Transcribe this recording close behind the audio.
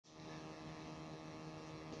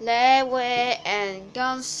Leeway and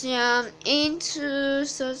Gaussian into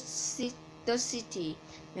the city.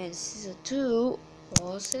 When season 2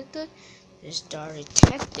 was it, they started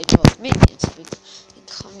technical minutes with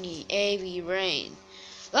becoming heavy rain.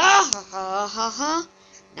 Ah ha ha ha ha!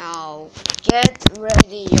 Now get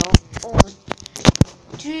ready on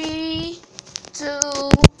 3, 2,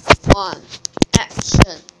 1,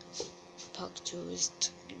 action! Talk to is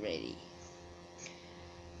ready.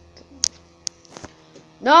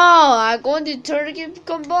 No, I'm going to turn the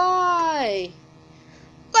combine.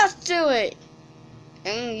 Let's do it.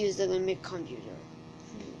 I'm gonna use the limit computer.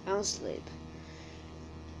 I'll sleep.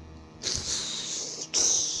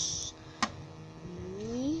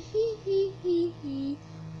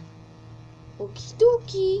 Okie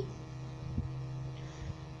dokie.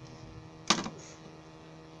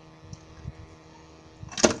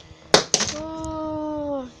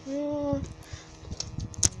 Oh, yeah.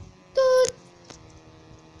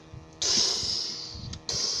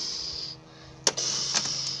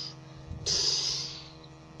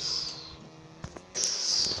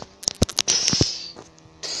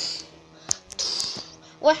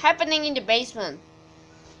 What's happening in the basement?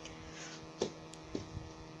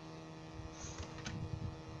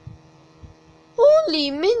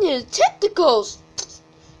 Only minute technicals.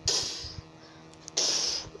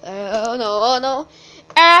 Oh no, oh no.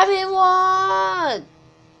 Everyone!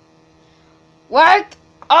 Wake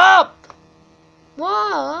up!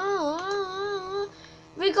 Wow.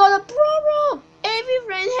 We got a problem! Every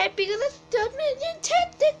friend had because of the minute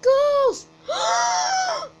technicals!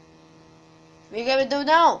 We gotta do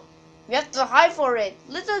now. We have to hide for it.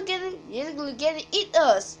 Little get it eat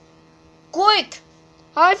us. Quick!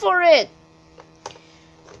 Hide for it.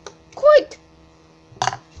 Quick!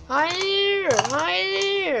 Hide here! Hide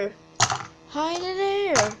here! Hide it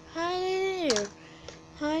there! Hide it there!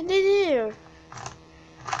 Hide it there!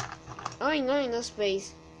 Oh, no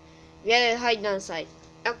space. We gotta hide downside.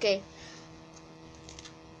 Okay.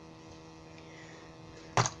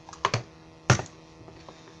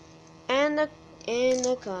 And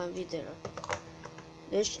the computer.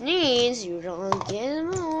 Which means you don't get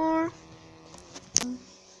more.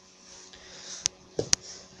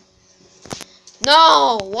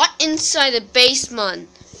 No! What inside the basement?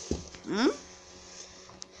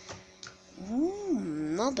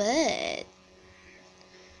 Not bad.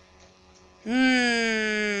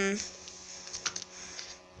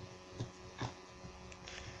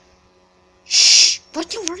 Shh!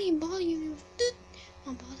 What you worrying about? You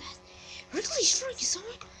about that? Really strong,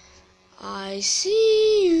 someone? I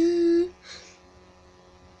see you.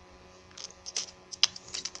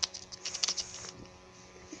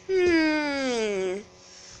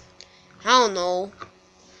 I don't know.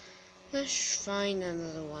 Let's find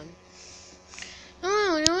another one.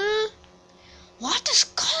 Oh, what is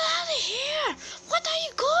going out of here? What are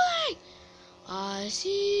you going? I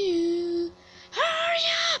see you. Hurry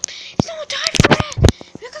up! There's no time for it.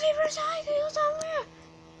 We're gonna be recycled somewhere.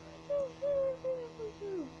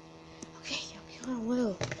 Okay, I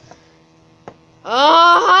will.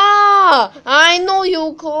 Aha! I know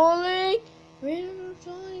you calling.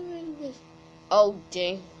 Oh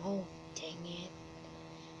dang! Oh dang it!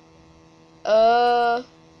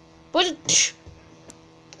 But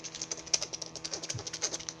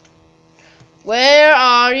where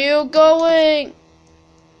are you going?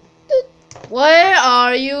 Where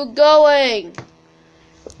are you going?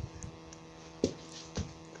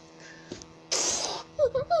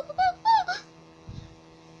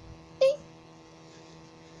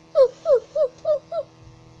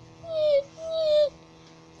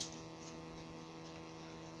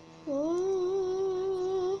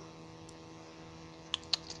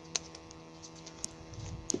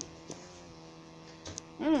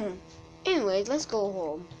 Anyway, let's go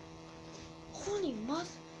home. Holy mother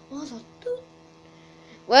dude.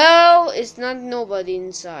 Well, it's not nobody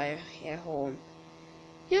inside at home.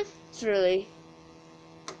 Yep, it's really.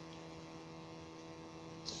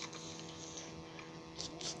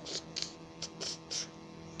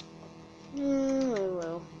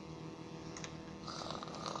 Well.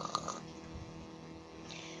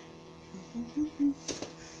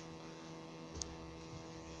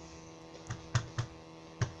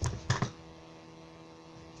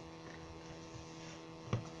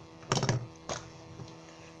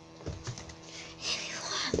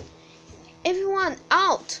 Everyone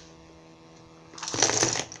out!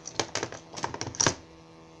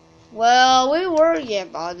 Well, we worry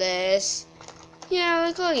about this. Yeah,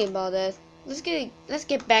 we're talking about that. Let's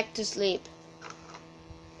get back to sleep.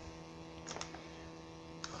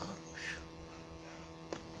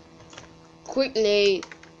 Quickly.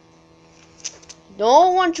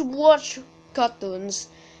 Don't want to watch cartoons.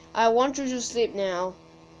 I want you to sleep now.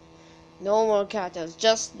 No more cartoons.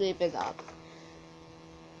 Just sleep it up.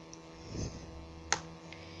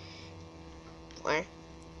 Where?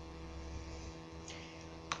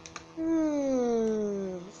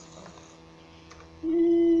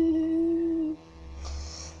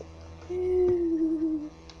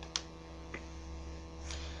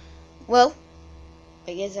 Well,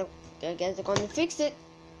 I guess I'm gonna fix it.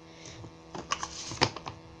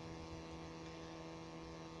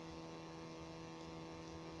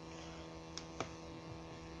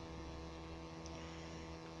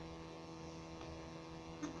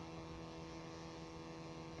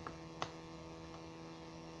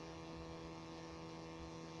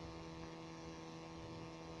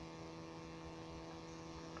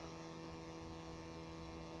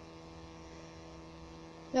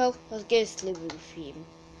 Well, let's get sleep with him.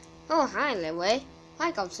 Oh, hi, Leeway.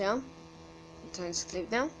 Hi, Calcium. Time to sleep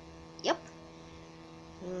now? Yep.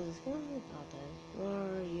 Where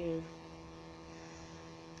are you?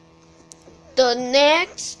 The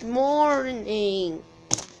next morning.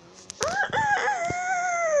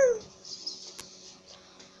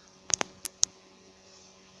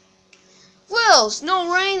 Well, it's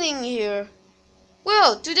not raining here.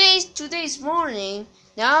 Well, today's morning.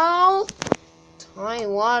 Now, time to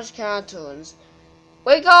watch cartoons.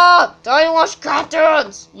 Wake up! Time to watch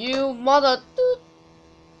cartoons. You mother.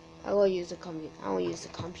 I will use the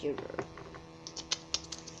computer.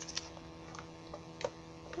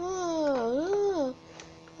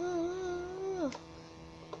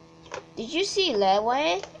 Did you see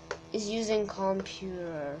Leeway is using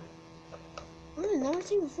computer? I never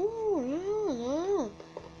seen before. No.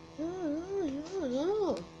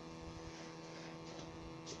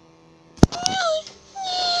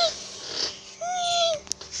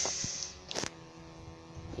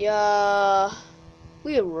 Yeah,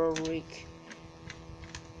 we were weak.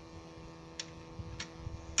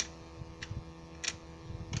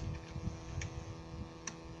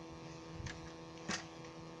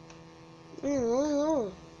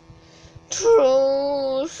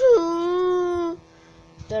 True.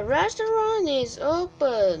 The restaurant is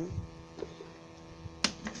open.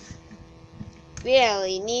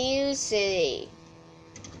 Really new city.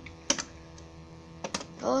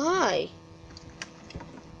 Oh, hi.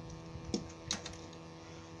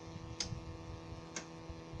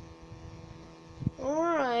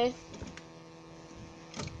 Alright.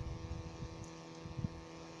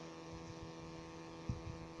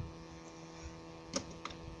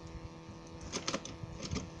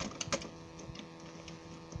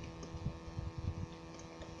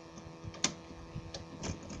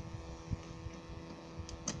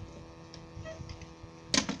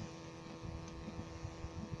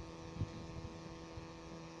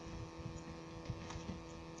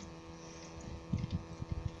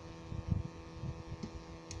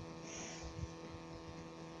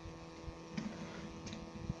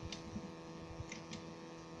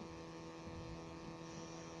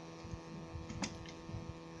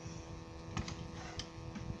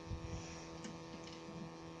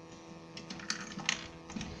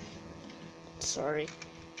 Sorry.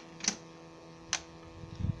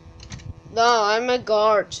 No, I'm a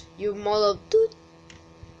guard. You mother.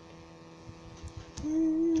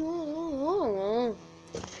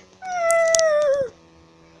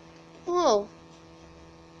 Oh.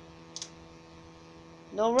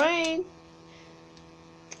 No rain.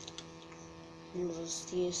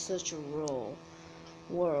 Must use such a world.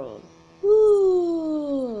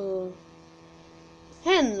 Ooh.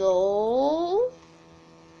 Hello.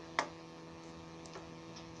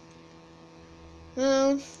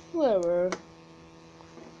 Whatever.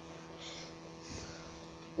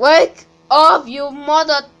 Wake up, you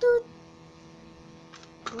mother.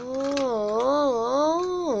 Oh.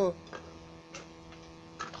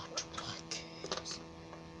 Don't play games.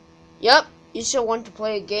 Yep, you should want to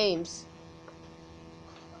play games.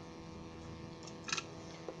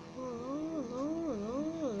 Where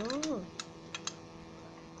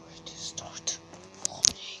to start?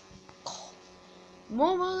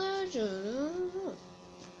 Mobile Legends.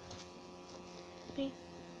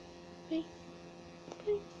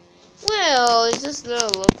 Well, it just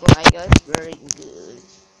doesn't look like it's very good.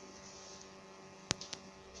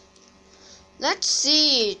 Let's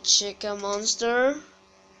see, Chicken Monster.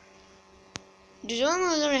 You don't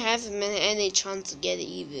really have any chance to get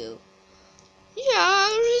evil. Yeah,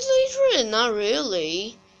 really, not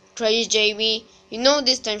really. Crazy Jamie, you know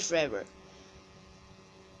this time forever.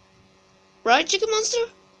 Right, Chicken Monster?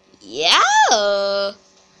 Yeah.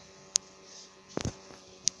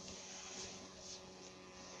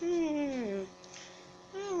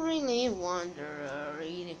 wonder,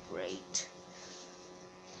 really great.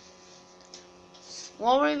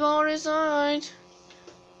 Volleyball inside.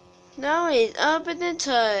 Now it's open and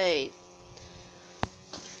tight.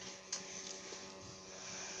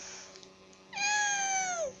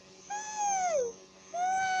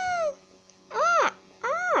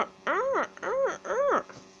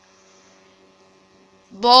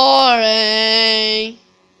 Boring.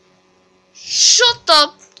 Shut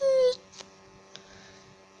up.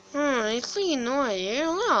 I clearly no idea.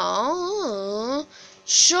 No.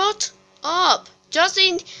 Shut up.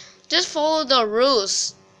 Just follow the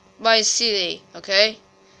rules by city, okay?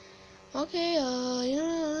 Okay.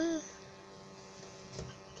 Yeah.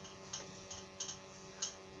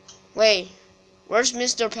 Wait. Where's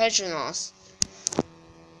Mr. Petronas?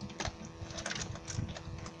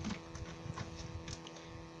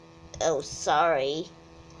 Oh, sorry.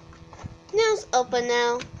 Now it's open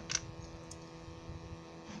now.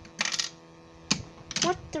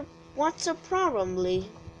 What's the problem, Lee?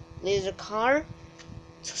 Laser car?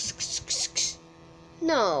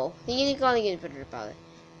 No, you gotta get better about it.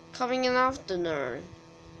 Coming in afternoon.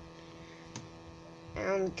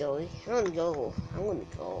 I'm gonna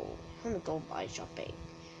go buy shopping.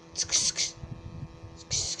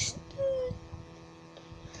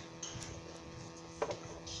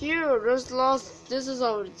 Here, this is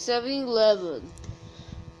our 7-Eleven.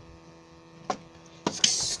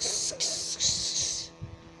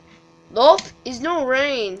 Nope, it's no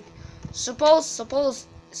rain. Suppose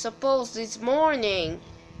it's morning.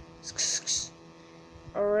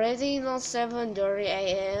 Already not 7:30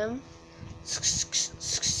 a.m.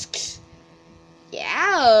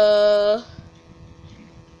 Yeah.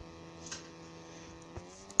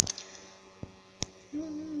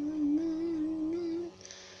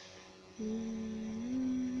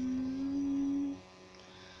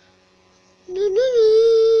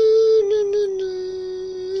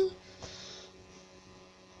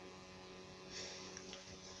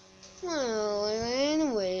 Well,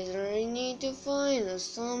 anyways, I need to find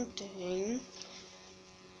something.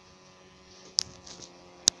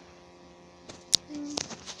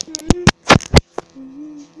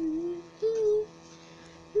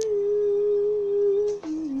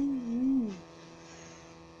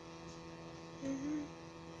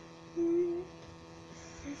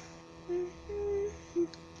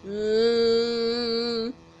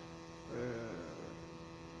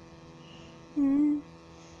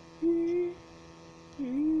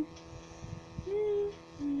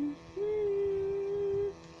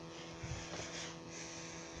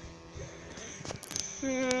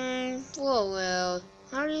 Well,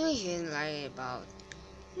 I really didn't like it about.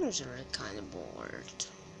 I'm just really kind of bored.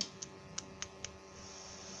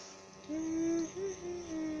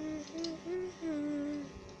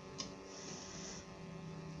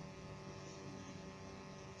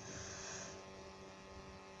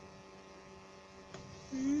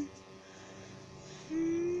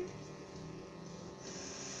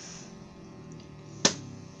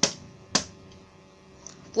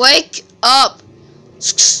 Wake up!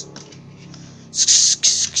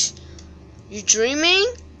 You dreaming?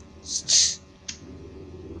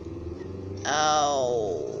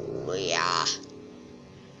 Oh, yeah.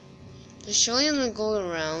 They're showing them going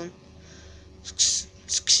around.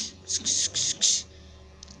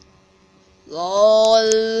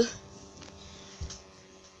 LOL.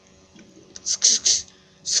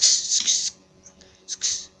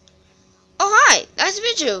 Oh, hi. Nice to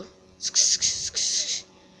meet you.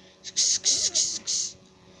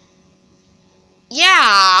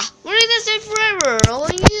 Yeah, we're in the same forever. Oh,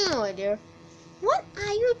 you know, my dear. What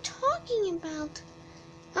are you talking about?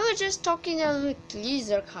 I was just talking about the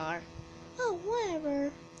laser car. Oh,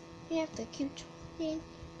 whatever. We have to keep talking,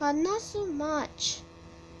 but not so much.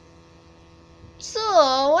 So,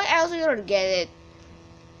 what else are you gonna get it?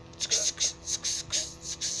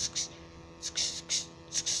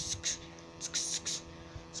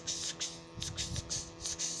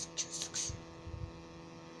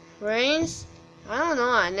 Rains? I don't know,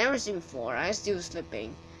 I never seen before. I'm still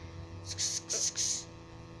sleeping.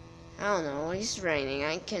 I don't know, it's raining,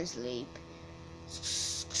 I can't sleep.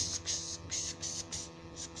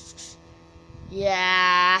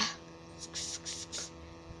 Yeah.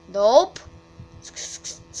 Nope.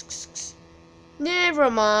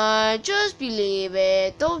 Never mind, just believe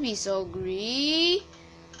it. Don't be so greedy.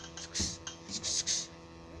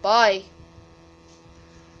 Bye.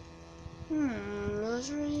 That's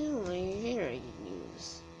really very good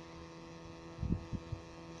news.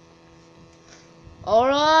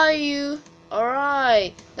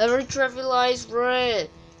 Alright. Every traffic light's red.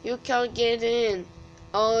 You can't get in.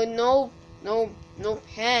 Oh no,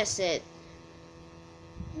 pass it.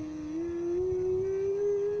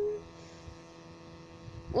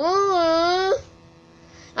 Whoa.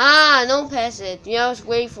 Ah, don't pass it. Just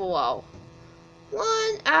wait for a while.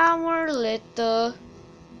 1 hour later.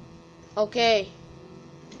 Okay.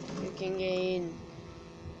 You can get in.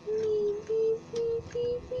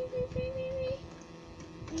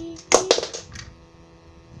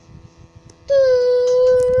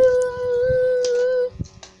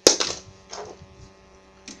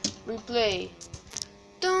 Replay.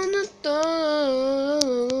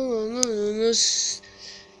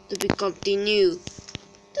 To be continued.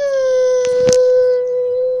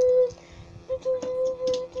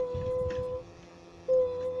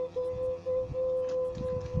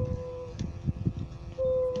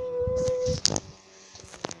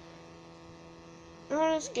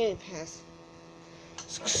 Oh, let's get it past.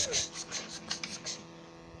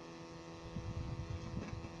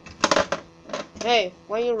 Hey,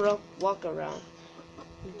 why you walk around?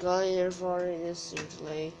 You got here for this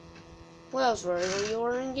seriously. What else were you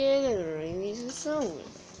weren't getting really somewhere?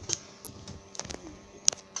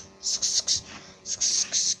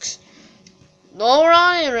 No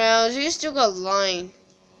running around, you still got line.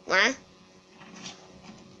 What?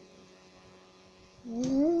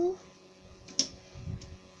 Ooh.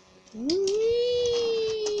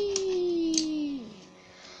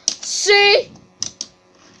 See?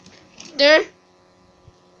 There.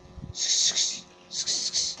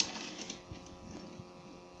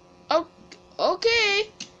 Oh, okay.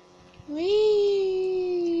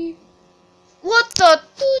 Wee. What the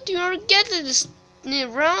dude? You're getting this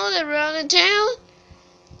round and round in town?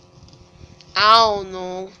 I don't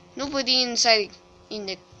know. Nobody inside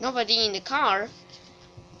nobody in the car.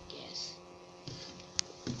 Yes.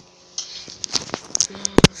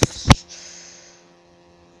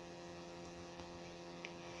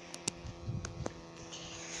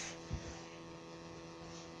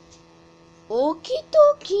 Okie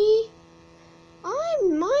dokie.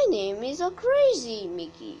 My name is a crazy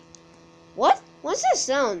Mickey. What? What's that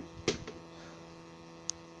sound?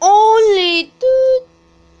 Only dude.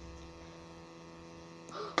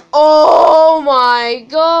 Oh my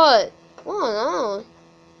god. Oh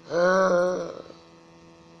no.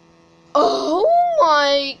 Oh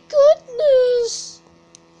my goodness.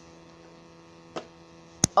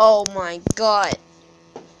 Oh my god.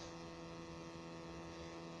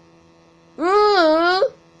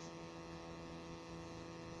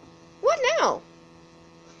 What now?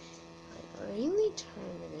 I really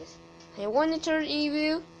turn this. I want to turn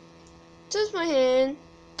evil. Just my hand.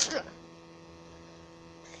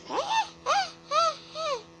 I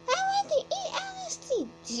want to eat honesty.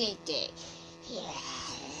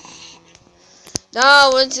 Now I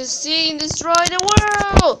want to see and destroy the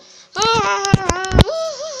world.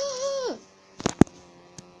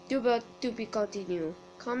 To be continued.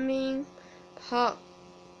 Coming. Pop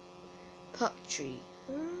tree.